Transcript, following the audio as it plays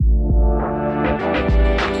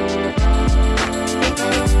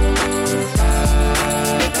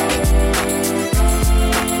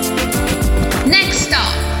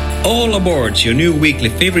All aboard to your new weekly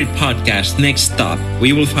favorite podcast, Next Stop, where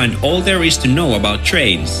you will find all there is to know about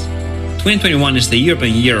trains. 2021 is the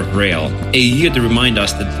European Year of Rail, a year to remind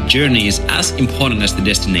us that the journey is as important as the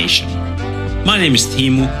destination. My name is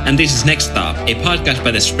Teemu, and this is Next Stop, a podcast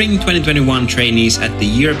by the Spring 2021 trainees at the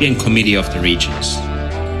European Committee of the Regions.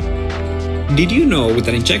 Did you know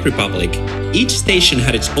that in Czech Republic, each station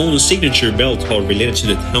had its own signature bell toll related to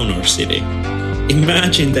the town or city?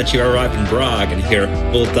 Imagine that you arrive in Prague and hear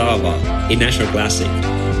Vltava, a national classic,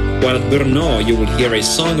 while at Brno you will hear a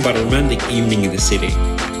song about a romantic evening in the city.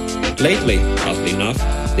 Lately, oddly enough,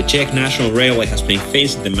 the Czech National Railway has been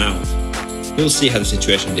phasing them out. We'll see how the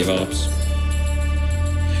situation develops.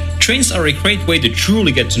 Trains are a great way to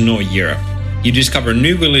truly get to know Europe. You discover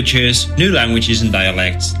new villages, new languages and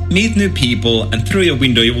dialects, meet new people, and through your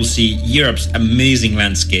window you will see Europe's amazing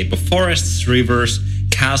landscape of forests, rivers,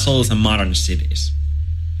 castles and modern cities.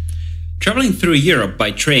 Traveling through Europe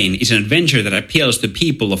by train is an adventure that appeals to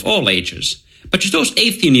people of all ages. But to those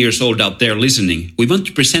 18 years old out there listening, we want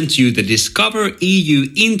to present to you the Discover EU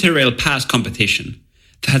Interrail Pass competition.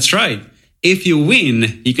 That's right, if you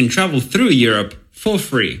win, you can travel through Europe for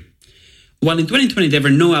free. While in 2020 there were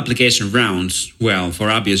no application rounds, well,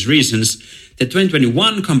 for obvious reasons, the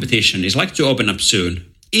 2021 competition is likely to open up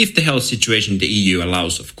soon, if the health situation in the EU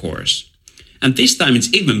allows, of course. And this time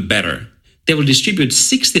it's even better. They will distribute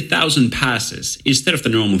 60,000 passes instead of the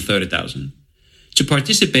normal 30,000. To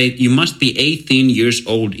participate, you must be 18 years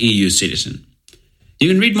old EU citizen. You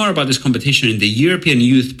can read more about this competition in the European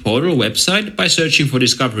Youth Portal website by searching for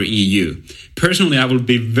Discover EU. Personally, I would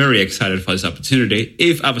be very excited for this opportunity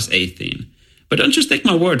if I was 18. But don't just take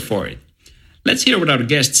my word for it. Let's hear what our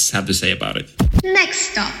guests have to say about it.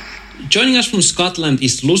 Next stop. Joining us from Scotland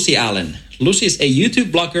is Lucy Allen. Lucy is a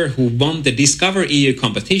YouTube blogger who won the Discover EU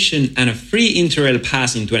competition and a free Interrail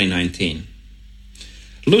pass in 2019.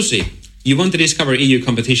 Lucy, you won the Discover EU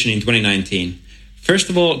competition in 2019. First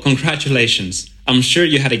of all, congratulations. I'm sure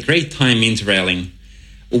you had a great time interrailing.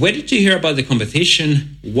 Where did you hear about the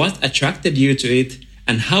competition? What attracted you to it?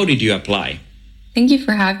 And how did you apply? Thank you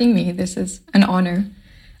for having me. This is an honor.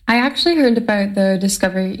 I actually heard about the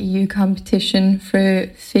Discover EU competition through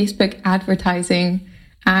Facebook advertising.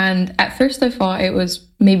 And at first I thought it was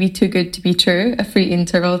maybe too good to be true, a free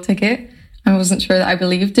Interrail ticket. I wasn't sure that I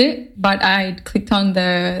believed it, but I clicked on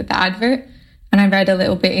the advert and I read a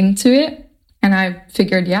little bit into it. And I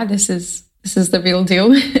figured, yeah, this is the real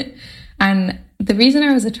deal. And the reason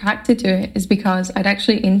I was attracted to it is because I'd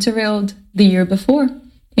actually interrailed the year before.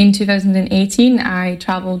 In 2018, I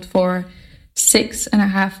traveled for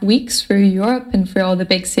 6.5 weeks through Europe and through all the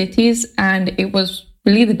big cities. And it was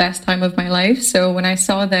really the best time of my life. So when I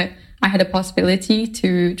saw that I had a possibility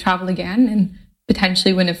to travel again and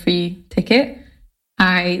potentially win a free ticket,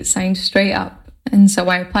 I signed straight up. And so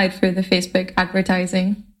I applied through the Facebook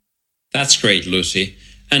advertising. That's great, Lucy.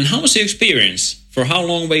 And how was your experience? For how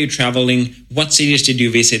long were you traveling? What cities did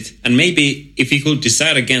you visit? And maybe if you could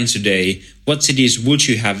decide again today, what cities would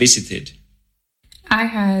you have visited? I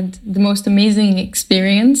had the most amazing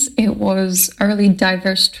experience. It was a really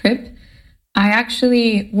diverse trip. I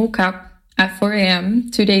actually woke up at 4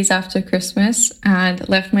 a.m. 2 days after Christmas and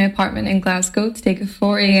left my apartment in Glasgow to take a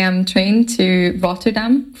 4 a.m. train to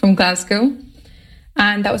Rotterdam from Glasgow.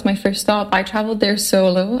 And that was my first stop. I traveled there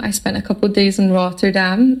solo. I spent a couple of days in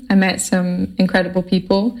Rotterdam. I met some incredible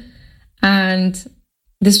people. And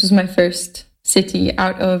this was my first city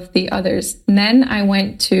out of the others. And then I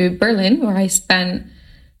went to Berlin, where I spent,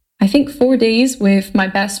 I think, 4 days with my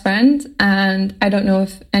best friend. And I don't know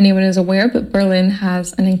if anyone is aware, but Berlin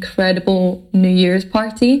has an incredible New Year's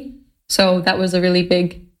party. So that was a really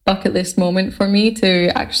big bucket list moment for me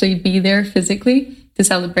to actually be there physically to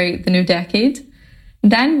celebrate the new decade.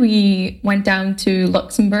 Then we went down to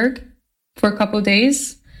Luxembourg for a couple of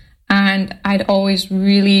days. And I'd always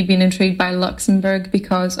really been intrigued by Luxembourg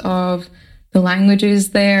because of the languages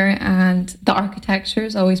there, and the architecture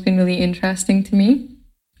has always been really interesting to me.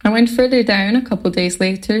 I went further down a couple of days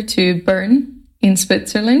later to Bern in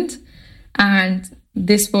Switzerland. And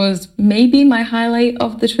this was maybe my highlight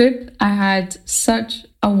of the trip. I had such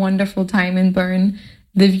a wonderful time in Bern.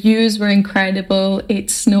 The views were incredible.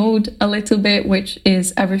 It snowed a little bit, which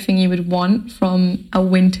is everything you would want from a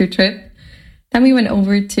winter trip. Then we went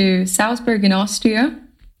over to Salzburg in Austria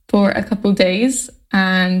for a couple of days.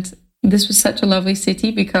 And this was such a lovely city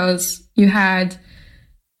because you had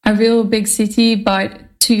a real big city,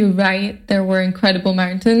 but to your right, there were incredible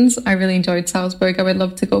mountains. I really enjoyed Salzburg. I would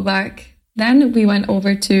love to go back. Then we went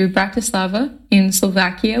over to Bratislava in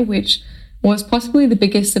Slovakia, which was possibly the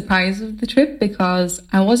biggest surprise of the trip because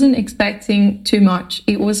I wasn't expecting too much.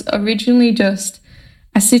 It was originally just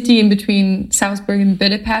a city in between Salzburg and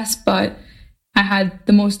Budapest, but I had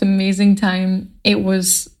the most amazing time. It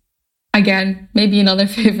was, again, maybe another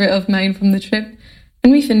favorite of mine from the trip.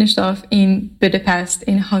 And we finished off in Budapest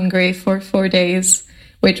in Hungary for 4 days,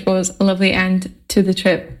 which was a lovely end to the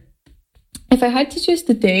trip. If I had to choose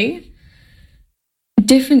the day,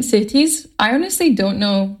 different cities, I honestly don't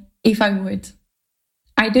know if I would.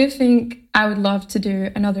 I do think I would love to do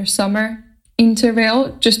another summer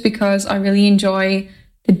Interrail just because I really enjoy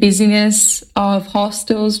the busyness of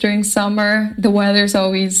hostels during summer. The weather's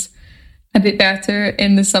always a bit better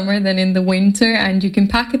in the summer than in the winter, and you can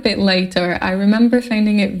pack a bit lighter. I remember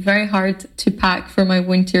finding it very hard to pack for my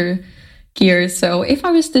winter gear. So if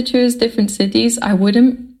I was to choose different cities, I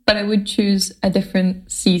wouldn't, but I would choose a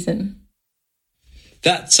different season.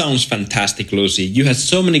 That sounds fantastic, Lucy. You had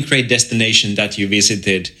so many great destinations that you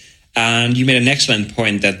visited, and you made an excellent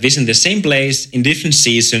point that visiting the same place in different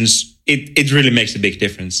seasons, it really makes a big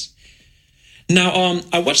difference. Now,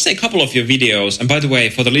 I watched a couple of your videos, and by the way,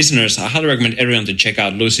 for the listeners, I highly recommend everyone to check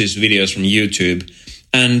out Lucy's videos from YouTube.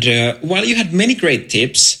 And while you had many great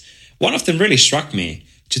tips, one of them really struck me: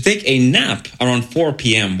 to take a nap around 4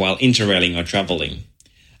 p.m. while interrailing or traveling.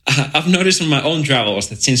 I've noticed in my own travels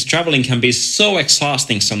that since traveling can be so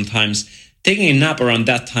exhausting sometimes, taking a nap around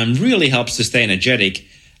that time really helps to stay energetic.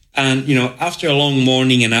 And, after a long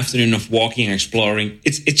morning and afternoon of walking and exploring,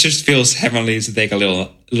 it just feels heavenly to take a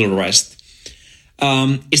little rest.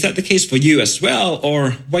 Is that the case for you as well,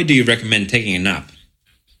 or why do you recommend taking a nap?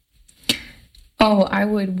 Oh, I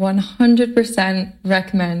would 100%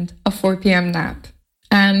 recommend a 4 p.m. nap.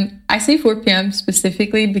 And I say 4 p.m.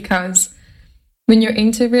 specifically because when you're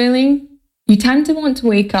interrailing, you tend to want to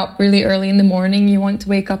wake up really early in the morning. You want to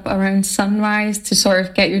wake up around sunrise to sort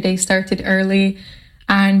of get your day started early,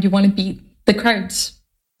 and you want to beat the crowds.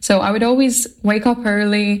 So I would always wake up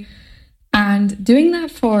early, and doing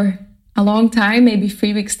that for a long time, maybe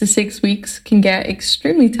 3 weeks to 6 weeks, can get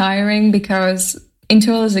extremely tiring because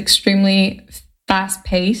Interrail is extremely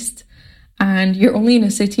fast-paced and you're only in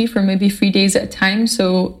a city for maybe 3 days at a time.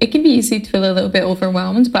 So it can be easy to feel a little bit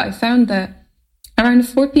overwhelmed, but I found that around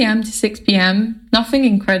 4 p.m. to 6 p.m., nothing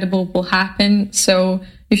incredible will happen. So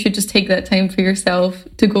you should just take that time for yourself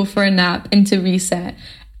to go for a nap and to reset.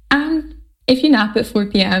 And if you nap at 4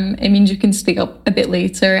 p.m., it means you can stay up a bit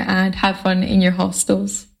later and have fun in your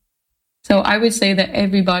hostels. So I would say that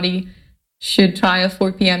everybody should try a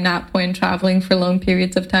 4 p.m. nap when traveling for long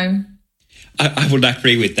periods of time. I would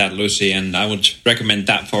agree with that, Lucy, and I would recommend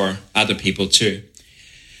that for other people too.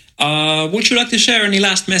 Would you like to share any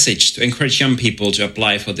last message to encourage young people to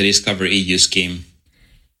apply for the Discover EU scheme?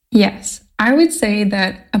 Yes, I would say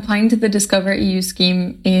that applying to the Discover EU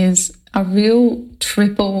scheme is a real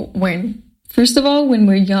triple win. First of all, when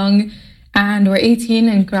we're young and we're 18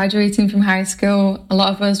 and graduating from high school, a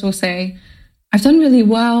lot of us will say, I've done really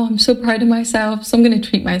well, I'm so proud of myself, so I'm going to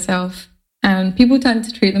treat myself. And people tend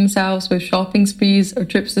to treat themselves with shopping sprees or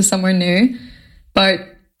trips to somewhere new. But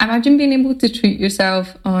imagine being able to treat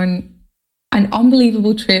yourself on an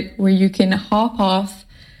unbelievable trip where you can hop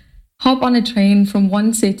on a train from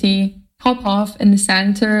one city, hop off in the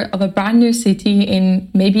center of a brand new city in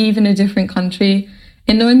maybe even a different country,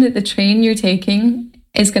 and knowing that the train you're taking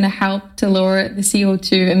is going to help to lower the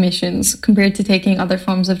CO2 emissions compared to taking other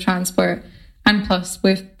forms of transport. And plus,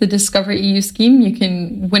 with the Discover EU scheme, you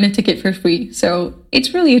can win a ticket for free. So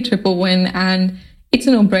it's really a triple win and it's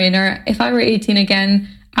a no-brainer. If I were 18 again,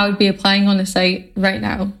 I would be applying on the site right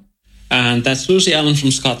now. And that's Lucy Allen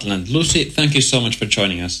from Scotland. Lucy, thank you so much for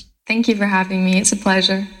joining us. Thank you for having me. It's a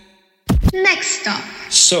pleasure. Next stop.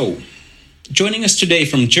 So, joining us today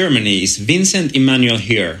from Germany is Vincent Emanuel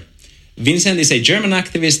here. Vincent is a German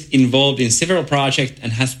activist involved in several projects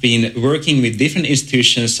and has been working with different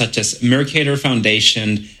institutions such as Mercator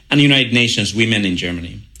Foundation and United Nations Women in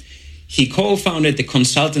Germany. He co-founded the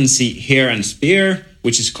consultancy Hair and Spear,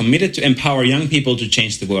 which is committed to empower young people to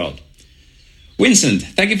change the world. Vincent,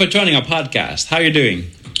 thank you for joining our podcast. How are you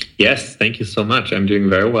doing? Yes, thank you so much. I'm doing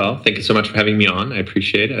very well. Thank you so much for having me on. I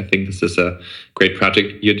appreciate it. I think this is a great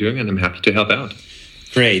project you're doing and I'm happy to help out.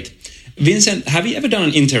 Great. Vincent, have you ever done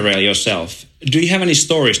an Interrail yourself? Do you have any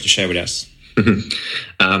stories to share with us?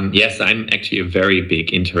 Yes, I'm actually a very big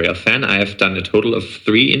Interrail fan. I have done a total of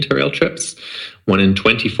 3 Interrail trips, one in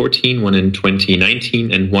 2014, one in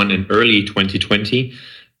 2019, and one in early 2020,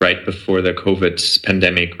 right before the COVID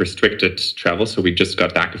pandemic restricted travel. So we just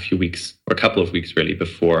got back a few weeks, or a couple of weeks really,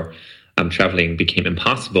 before traveling became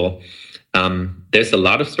impossible. There's a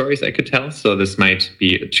lot of stories I could tell, so this might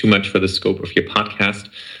be too much for the scope of your podcast,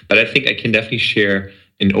 but I think I can definitely share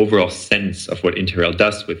an overall sense of what Interrail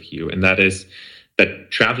does with you, and that is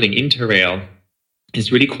that traveling Interrail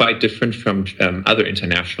is really quite different from other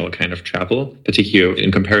international kind of travel, particularly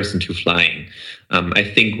in comparison to flying. I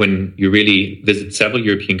think when you really visit several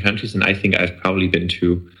European countries, and I think I've probably been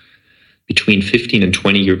to between 15 and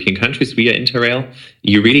 20 European countries via Interrail,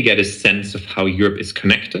 you really get a sense of how Europe is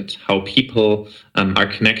connected, how people are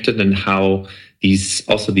connected, and how these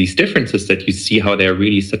differences that you see, how they're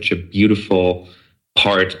really such a beautiful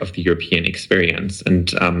part of the European experience.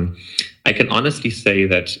 And I can honestly say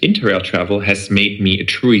that Interrail travel has made me a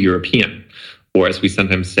true European, or as we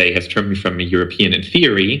sometimes say, has turned me from a European in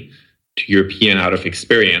theory to European out of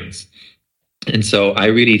experience. And so I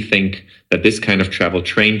really think that this kind of travel,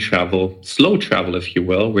 train travel, slow travel, if you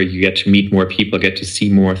will, where you get to meet more people, get to see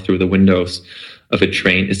more through the windows of a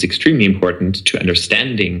train, is extremely important to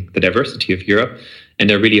understanding the diversity of Europe.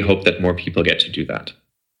 And I really hope that more people get to do that.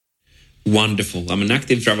 Wonderful. I'm an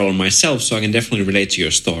active traveler myself, so I can definitely relate to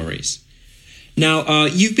your stories. Now,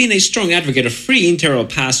 you've been a strong advocate of free Interrail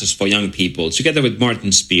passes for young people, together with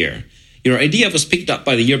Martin Speer. Your idea was picked up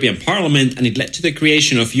by the European Parliament, and it led to the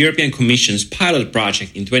creation of European Commission's pilot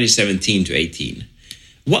project in 2017 to 18.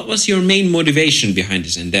 What was your main motivation behind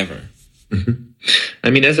this endeavor? Mm-hmm.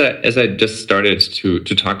 I mean, as I just started to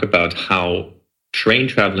talk about how train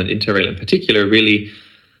travel and Interrail in particular really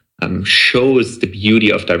shows the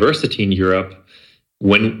beauty of diversity in Europe.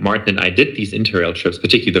 When Martin and I did these Interrail trips,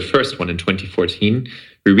 particularly the first one in 2014,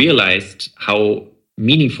 we realized how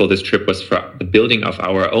meaningful this trip was for the building of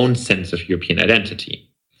our own sense of European identity.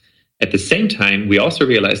 At the same time, we also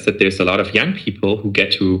realized that there's a lot of young people who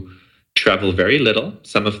get to travel very little.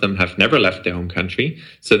 Some of them have never left their home country.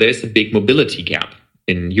 So there's a big mobility gap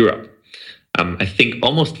in Europe. I think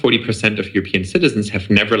almost 40% of European citizens have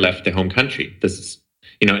never left their home country. This is,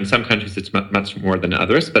 in some countries it's much more than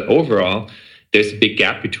others, but overall, there's a big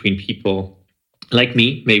gap between people like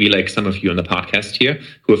me, maybe like some of you on the podcast here,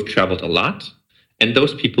 who have traveled a lot, and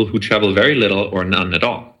those people who travel very little or none at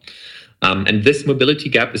all. And this mobility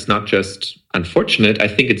gap is not just unfortunate, I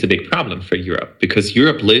think it's a big problem for Europe, because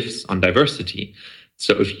Europe lives on diversity.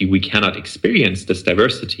 So if we cannot experience this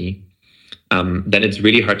diversity, then it's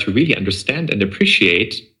really hard to really understand and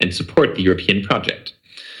appreciate and support the European project.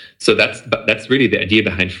 So that's really the idea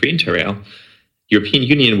behind Free Interrail. European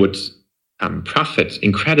Union would profit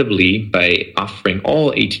incredibly by offering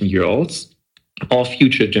all 18-year-olds, all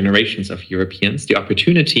future generations of Europeans, the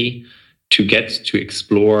opportunity to get to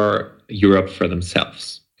explore Europe for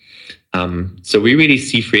themselves. So we really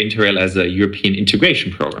see Free Interrail as a European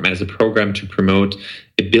integration program, as a program to promote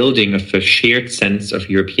a building of a shared sense of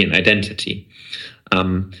European identity.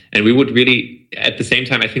 And we would really, at the same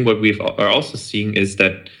time, I think what we are also seeing is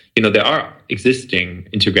that there are existing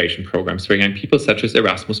integration programs for young people, such as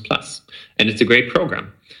Erasmus+, and it's a great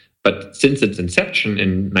program. But since its inception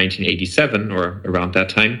in 1987 or around that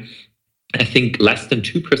time, I think less than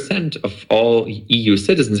 2% of all EU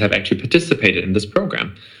citizens have actually participated in this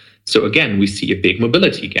program. So again, we see a big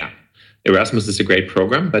mobility gap. Erasmus is a great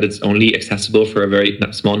program, but it's only accessible for a very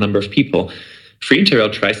small number of people. Free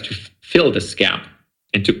Interrail tries to fill this gap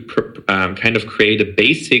and to kind of create a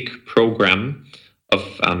basic program of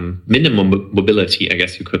minimum mobility, I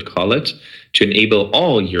guess you could call it, to enable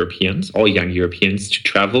all Europeans, all young Europeans, to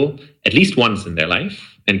travel at least once in their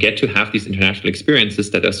life and get to have these international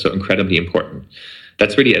experiences that are so incredibly important.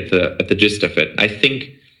 That's really at the gist of it. I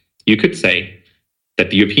think you could say that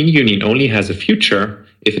the European Union only has a future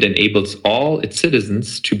if it enables all its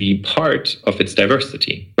citizens to be part of its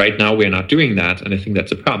diversity. Right now, we're not doing that, and I think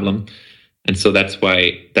that's a problem. And so that's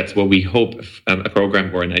why we hope a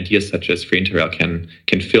program or an idea such as Free Interrail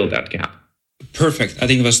can fill that gap. Perfect. I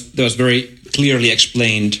think that was very clearly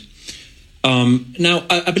explained. Now,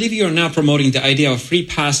 I believe you are now promoting the idea of free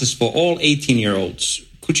passes for all 18-year-olds.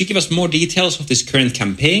 Could you give us more details of this current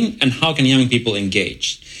campaign and how can young people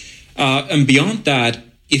engage? And beyond that,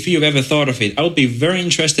 if you've ever thought of it, I would be very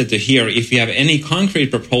interested to hear if you have any concrete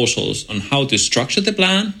proposals on how to structure the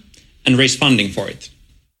plan and raise funding for it.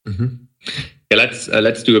 Mm-hmm. Yeah,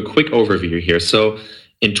 let's do a quick overview here. So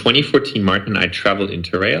in 2014, Martin and I traveled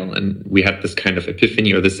Interrail, and we had this kind of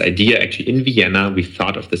epiphany or this idea. Actually, in Vienna, we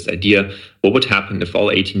thought of this idea: what would happen if all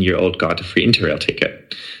 18-year-olds got a free Interrail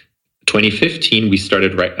ticket? 2015, we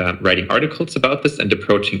started writing articles about this and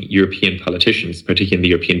approaching European politicians, particularly in the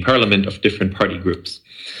European Parliament, of different party groups.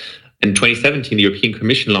 In 2017, the European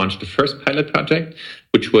Commission launched the first pilot project,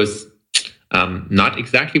 which was not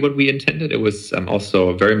exactly what we intended. It was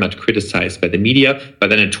also very much criticized by the media. But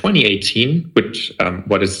then in 2018, which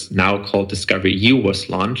what is now called Discover EU was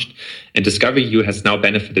launched, and Discover EU has now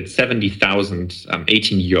benefited 70,000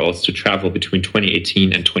 18-year-olds to travel between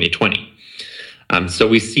 2018 and 2020. So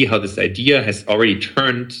we see how this idea has already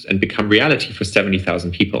turned and become reality for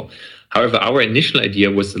 70,000 people. However, our initial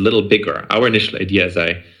idea was a little bigger. Our initial idea, as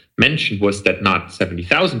I mentioned, was that not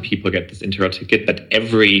 70,000 people get this Interrail ticket, but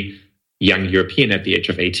every young European at the age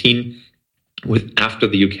of 18, after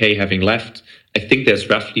the UK having left, I think there's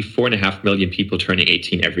roughly 4.5 million people turning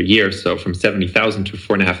 18 every year. So from 70,000 to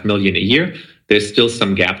 4.5 million a year, there's still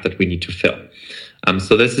some gap that we need to fill.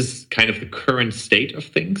 So this is kind of the current state of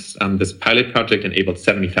things. This pilot project enabled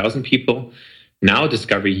 70,000 people. Now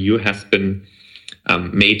Discover EU has been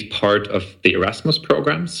made part of the Erasmus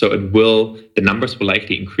program. So the numbers will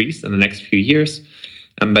likely increase in the next few years.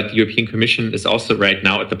 But the European Commission is also right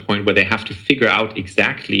now at the point where they have to figure out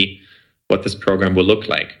exactly what this program will look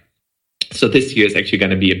like. So this year is actually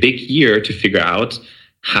going to be a big year to figure out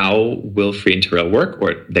how will Free Interrail work,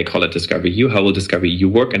 or they call it Discover EU, how will Discover EU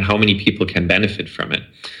work, and how many people can benefit from it.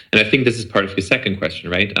 And I think this is part of your second question,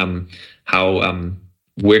 right?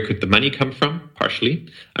 Where could the money come from? Partially.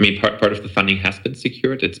 I mean, part of the funding has been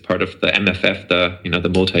secured. It's part of the MFF, the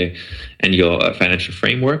multi-annual financial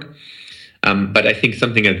framework. But I think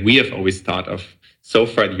something that we have always thought of so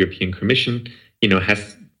far, the European Commission,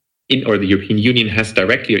 or the European Union has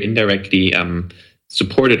directly or indirectly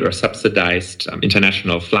supported or subsidized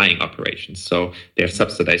international flying operations. So they have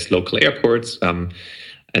subsidized local airports.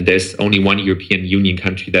 And there's only one European Union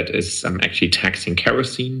country that is actually taxing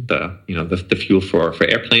kerosene, the fuel for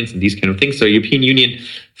airplanes and these kind of things. So European Union,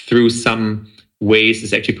 through some ways,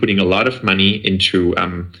 is actually putting a lot of money into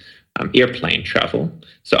airplane travel.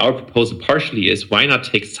 So our proposal partially is, why not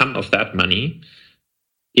take some of that money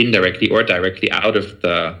indirectly or directly out of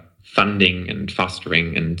the funding and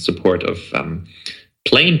fostering and support of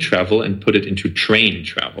plane travel and put it into train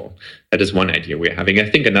travel? That is one idea we're having. I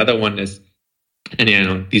think another one is,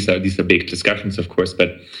 and these are big discussions, of course,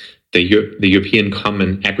 but the European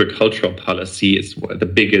Common Agricultural Policy is the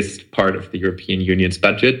biggest part of the European Union's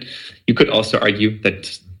budget. You could also argue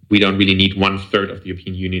that we don't really need 1/3 of the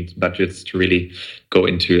European Union's budgets to really go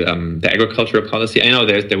into the agricultural policy. I know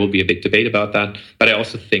there will be a big debate about that, but I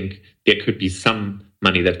also think there could be some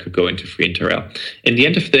money that could go into Free Interrail. In the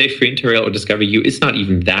end of the day, Free Interrail or Discover EU is not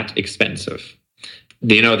even that expensive.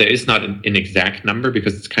 There is not an exact number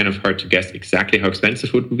because it's kind of hard to guess exactly how expensive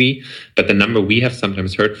it would be. But the number we have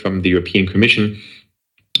sometimes heard from the European Commission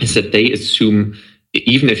is that they assume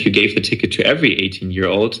even if you gave the ticket to every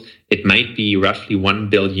 18-year-old, it might be roughly 1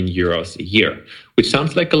 billion euros a year, which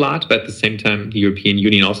sounds like a lot, but at the same time, the European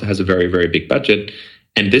Union also has a very, very big budget.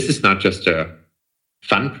 And this is not just a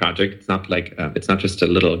fun project. It's not just a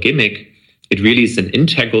little gimmick. It really is an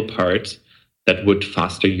integral part that would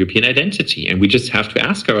foster European identity. And we just have to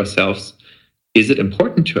ask ourselves, is it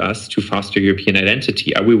important to us to foster European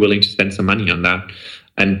identity? Are we willing to spend some money on that?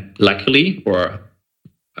 And luckily, or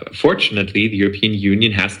fortunately, the European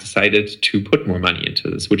Union has decided to put more money into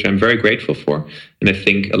this, which I'm very grateful for. And I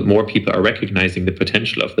think more people are recognizing the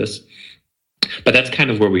potential of this. But that's kind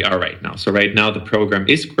of where we are right now. So right now, the program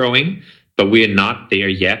is growing, but we are not there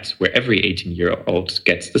yet where every 18-year-old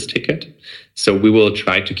gets this ticket. So we will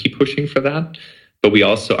try to keep pushing for that. But we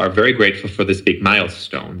also are very grateful for this big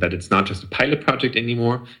milestone, that it's not just a pilot project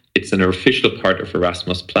anymore. It's an official part of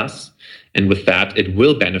Erasmus+. And with that, it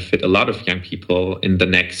will benefit a lot of young people in the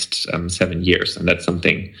next 7 years. And that's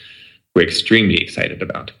something we're extremely excited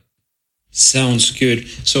about. Sounds good.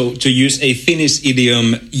 So to use a Finnish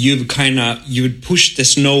idiom, you've pushed the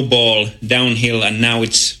snowball downhill and now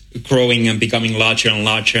it's growing and becoming larger and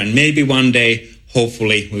larger. And maybe one day,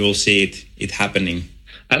 hopefully, we will see it happening.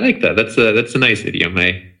 I like that. That's a nice idiom.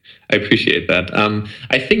 I appreciate that.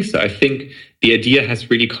 I think so. I think the idea has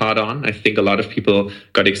really caught on. I think a lot of people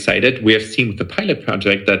got excited. We have seen with the pilot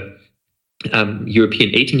project that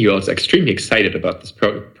European 18-year-olds are extremely excited about this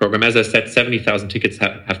program. As I said, 70,000 tickets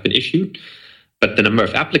have been issued, but the number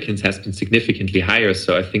of applicants has been significantly higher.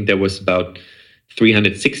 So I think there was about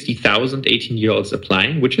 360,000 18-year-olds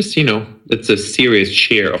applying, which is, it's a serious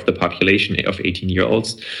share of the population of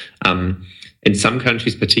 18-year-olds. In some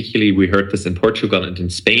countries, particularly, we heard this in Portugal and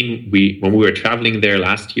in Spain. When we were traveling there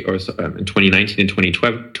last year, or in 2019 and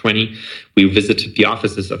 2020, we visited the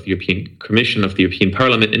offices of the European Commission, of the European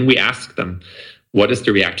Parliament, and we asked them, what is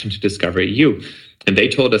the reaction to Discover EU? And they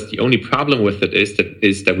told us the only problem with it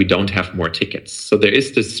is that we don't have more tickets. So there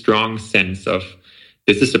is this strong sense of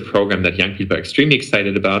this is a program that young people are extremely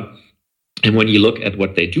excited about. And when you look at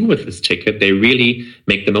what they do with this ticket, they really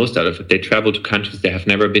make the most out of it. They travel to countries they have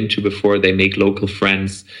never been to before. They make local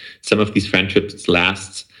friends. Some of these friendships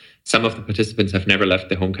last. Some of the participants have never left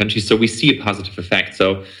their home country. So we see a positive effect.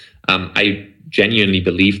 So I genuinely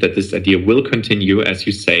believe that this idea will continue, as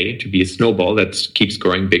you say, to be a snowball that keeps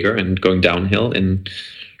growing bigger and going downhill and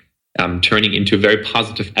turning into a very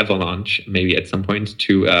positive avalanche, maybe at some point,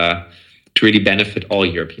 to really benefit all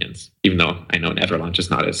Europeans, even though I know an avalanche is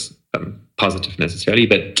not as positive necessarily.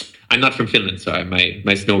 But I'm not from Finland, so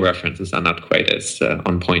my snow references are not quite as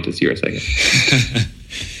on point as yours, I guess.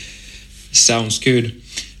 Sounds good.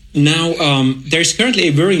 Now, there's currently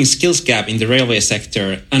a worrying skills gap in the railway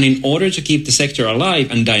sector, and in order to keep the sector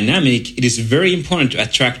alive and dynamic, it is very important to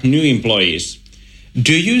attract new employees.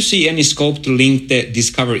 Do you see any scope to link the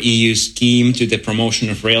Discover EU scheme to the promotion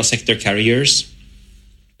of rail sector carriers?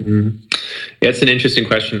 Mm-hmm. Yeah, it's an interesting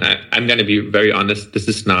question. I'm going to be very honest. This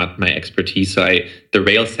is not my expertise. So the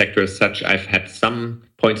rail sector as such, I've had some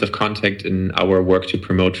points of contact in our work to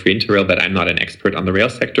promote free interrail, but I'm not an expert on the rail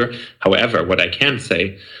sector. However, what I can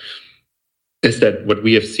say is that what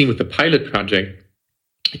we have seen with the pilot project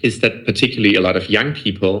is that particularly a lot of young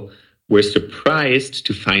people were surprised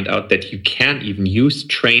to find out that you can even use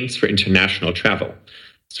trains for international travel.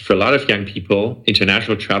 So for a lot of young people,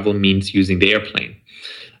 international travel means using the airplane.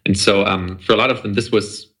 And so for a lot of them, this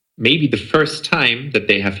was maybe the first time that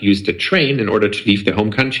they have used a train in order to leave their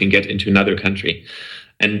home country and get into another country.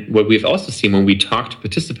 And what we've also seen when we talk to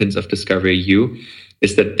participants of Discover EU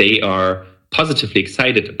is that they are positively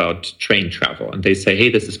excited about train travel. And they say, hey,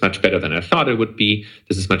 this is much better than I thought it would be.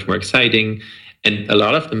 This is much more exciting. And a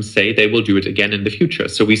lot of them say they will do it again in the future.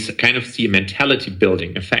 So we kind of see a mentality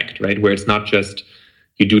building effect, right? Where it's not just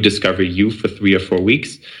you do Discover EU for 3 or 4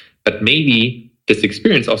 weeks, but maybe this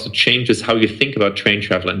experience also changes how you think about train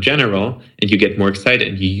travel in general, and you get more excited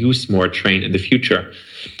and you use more train in the future.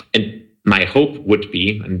 And my hope would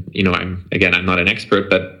be, and I'm not an expert,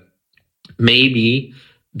 but maybe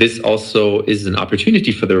this also is an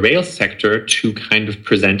opportunity for the rail sector to kind of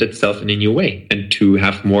present itself in a new way and to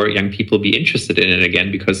have more young people be interested in it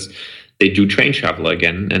again, because they do train travel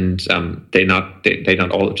again, and they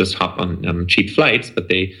not all just hop on cheap flights, but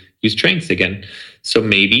they use trains again. So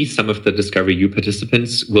maybe some of the Discover EU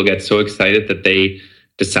participants will get so excited that they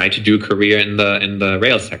decide to do a career in the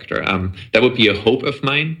rail sector. That would be a hope of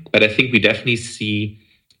mine, but I think we definitely see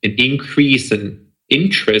an increase in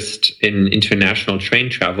interest in international train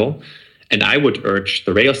travel. And I would urge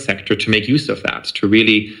the rail sector to make use of that, to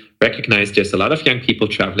really recognize there's a lot of young people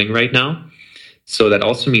traveling right now. So that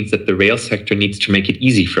also means that the rail sector needs to make it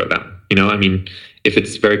easy for them. If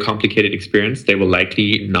it's a very complicated experience, they will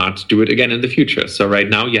likely not do it again in the future. So right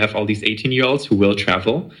now you have all these 18-year-olds who will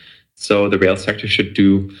travel. So the rail sector should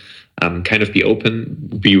kind of be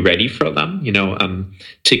open, be ready for them.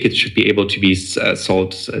 Tickets should be able to be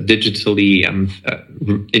sold digitally.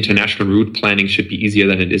 International route planning should be easier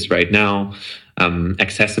than it is right now.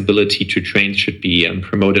 Accessibility to trains should be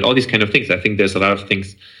promoted. All these kind of things. I think there's a lot of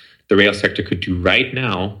things the rail sector could do right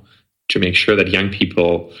now to make sure that young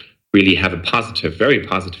people really have a positive, very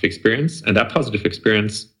positive experience. And that positive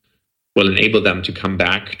experience will enable them to come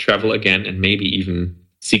back, travel again, and maybe even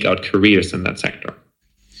seek out careers in that sector.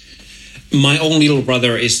 My own little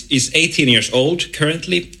brother is 18 years old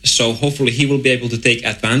currently, so hopefully he will be able to take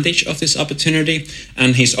advantage of this opportunity.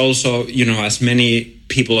 And he's also, as many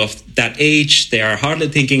people of that age, they are hardly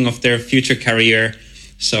thinking of their future career.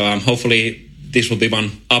 So hopefully this will be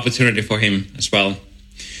one opportunity for him as well.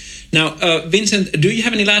 Now, Vincent, do you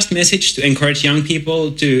have any last message to encourage young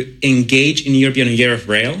people to engage in European Year of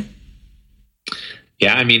Rail?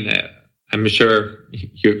 Yeah, I'm sure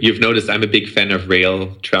you've noticed I'm a big fan of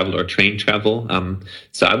rail travel or train travel.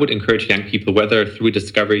 So I would encourage young people, whether through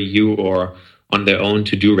Discover EU or on their own,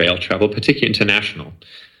 to do rail travel, particularly international.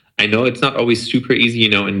 I know it's not always super easy,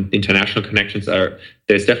 and international connections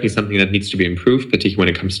there's definitely something that needs to be improved, particularly when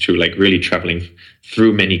it comes to really traveling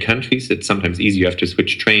through many countries. It's sometimes easy. You have to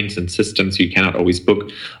switch trains and systems. You cannot always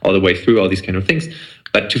book all the way through, all these kind of things.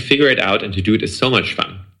 But to figure it out and to do it is so much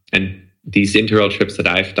fun. And these interrail trips that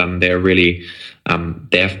I've done, they're really,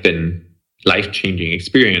 they have been life-changing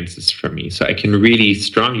experiences for me. So I can really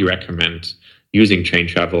strongly recommend using train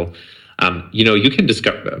travel. You can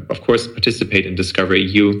of course, participate in Discover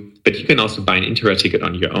EU, but you can also buy an Interrail ticket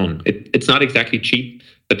on your own. It's not exactly cheap,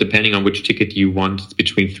 but depending on which ticket you want, it's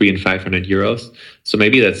between 300 and 500 euros. So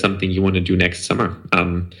maybe that's something you want to do next summer.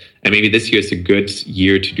 And maybe this year is a good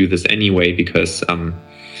year to do this anyway, because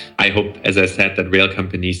I hope, as I said, that rail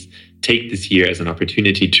companies take this year as an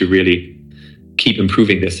opportunity to really keep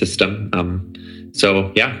improving their system.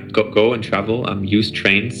 So yeah, go and travel, use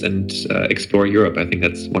trains and explore Europe. I think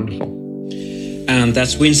that's wonderful. And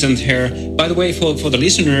that's Vincent here. By the way, for the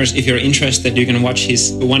listeners, if you're interested, you can watch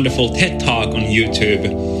his wonderful TED Talk on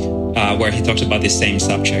YouTube, where he talks about this same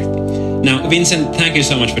subject. Now, Vincent, thank you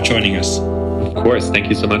so much for joining us. Of course. Thank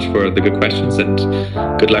you so much for the good questions and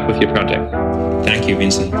good luck with your project. Thank you,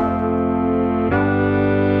 Vincent.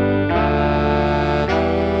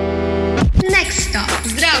 Next stop.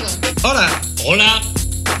 Zdravo! Hola, Hola,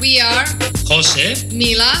 We are Jose.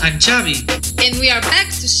 Mila, I'm Xavi. and we are back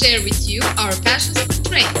to share with you our passions for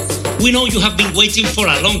trains. We know you have been waiting for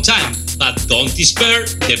a long time, but don't despair,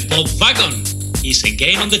 the Pop Wagon is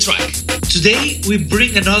again on the track. Today we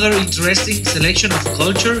bring another interesting selection of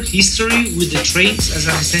culture, history with the trains as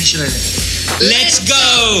an essential element. Let's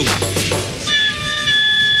go!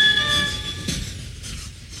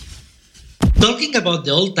 Talking about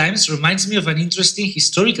the old times reminds me of an interesting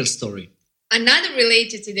historical story. Another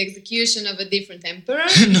related to the execution of a different emperor.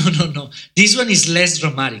 No. This one is less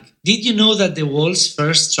dramatic. Did you know that the world's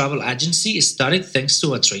first travel agency started thanks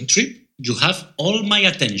to a train trip? You have all my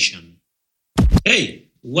attention. Hey,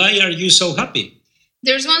 why are you so happy?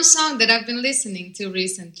 There's one song that I've been listening to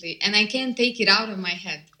recently, and I can't take it out of my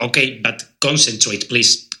head. Okay, but concentrate,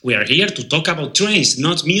 please. We are here to talk about trains,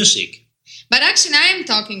 not music. But actually, I am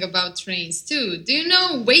talking about trains too. Do you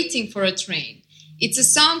know Waiting for a Train? It's a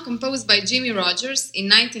song composed by Jimmie Rodgers in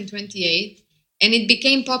 1928, and it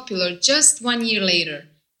became popular just 1 year later.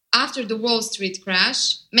 After the Wall Street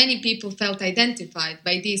crash, many people felt identified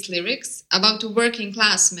by these lyrics about a working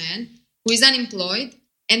class man who is unemployed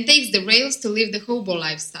and takes the rails to live the hobo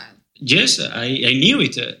lifestyle. Yes, I knew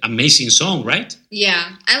it. Amazing song, right?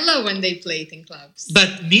 Yeah, I love when they play it in clubs.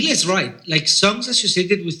 But Mila is right. Like, songs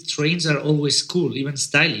associated with trains are always cool, even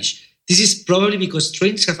stylish. This is probably because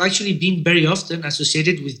trains have actually been very often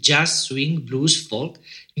associated with jazz, swing, blues, folk.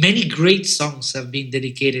 Many great songs have been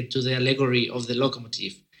dedicated to the allegory of the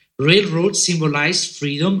locomotive. Railroads symbolize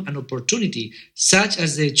freedom and opportunity, such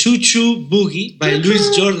as the Choo Choo Boogie by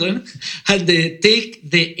Louis Jordan and the Take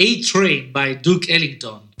the A Train by Duke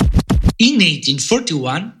Ellington. In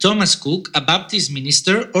 1841, Thomas Cook, a Baptist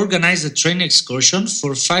minister, organized a train excursion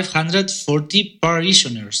for 540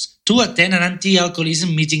 parishioners to attend an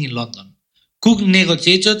anti-alcoholism meeting in London. Cook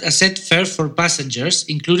negotiated a set fare for passengers,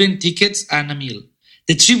 including tickets and a meal.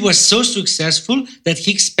 The trip was so successful that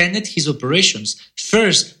he expanded his operations,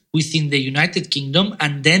 first within the United Kingdom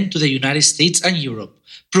and then to the United States and Europe,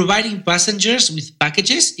 providing passengers with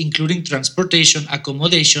packages including transportation,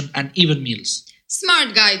 accommodation, and even meals.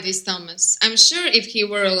 Smart guy, this Thomas. I'm sure if he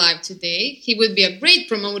were alive today, he would be a great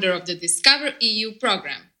promoter of the Discover EU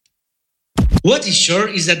program. What is sure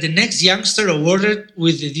is that the next youngster awarded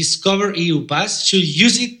with the Discover EU Pass should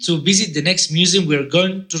use it to visit the next museum we are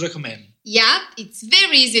going to recommend. Yep, it's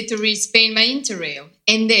very easy to reach Spain by Interrail.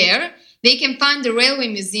 And there, they can find the Railway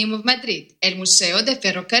Museum of Madrid, El Museo de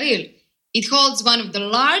Ferrocarril. It holds one of the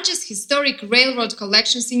largest historic railroad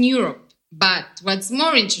collections in Europe. But what's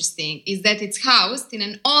more interesting is that it's housed in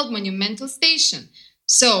an old monumental station.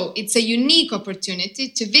 So it's a unique opportunity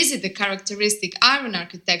to visit the characteristic iron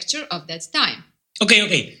architecture of that time.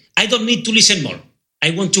 Okay. I don't need to listen more.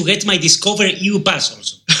 I want to get my Discover EU Pass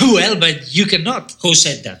also. Well, but you cannot. Who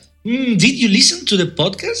said that? Did you listen to the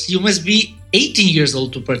podcast? You must be 18 years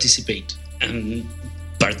old to participate.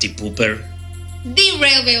 Party pooper. Dear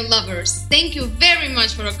railway lovers, thank you very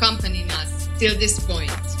much for accompanying us till this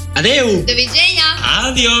point. Adeu! Do widzenia!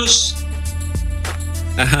 Adios!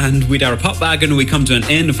 And with our Pop Wagon, we come to an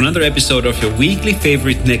end of another episode of your weekly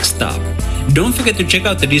favorite Next Stop. Don't forget to check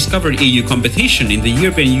out the Discover EU competition in the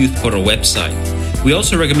European Youth Portal website. We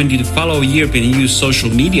also recommend you to follow European Youth social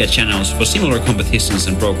media channels for similar competitions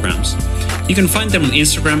and programs. You can find them on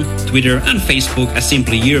Instagram, Twitter, and Facebook as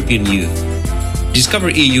simply European Youth.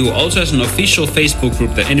 Discover EU also has an official Facebook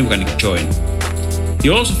group that anyone can join.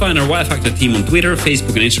 You'll also find our Y Factor team on Twitter,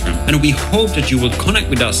 Facebook, and Instagram, and we hope that you will connect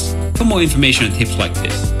with us for more information and tips like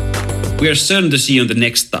this. We are certain to see you on the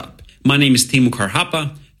next stop. My name is Timo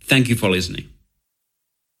Karhapa. Thank you for listening.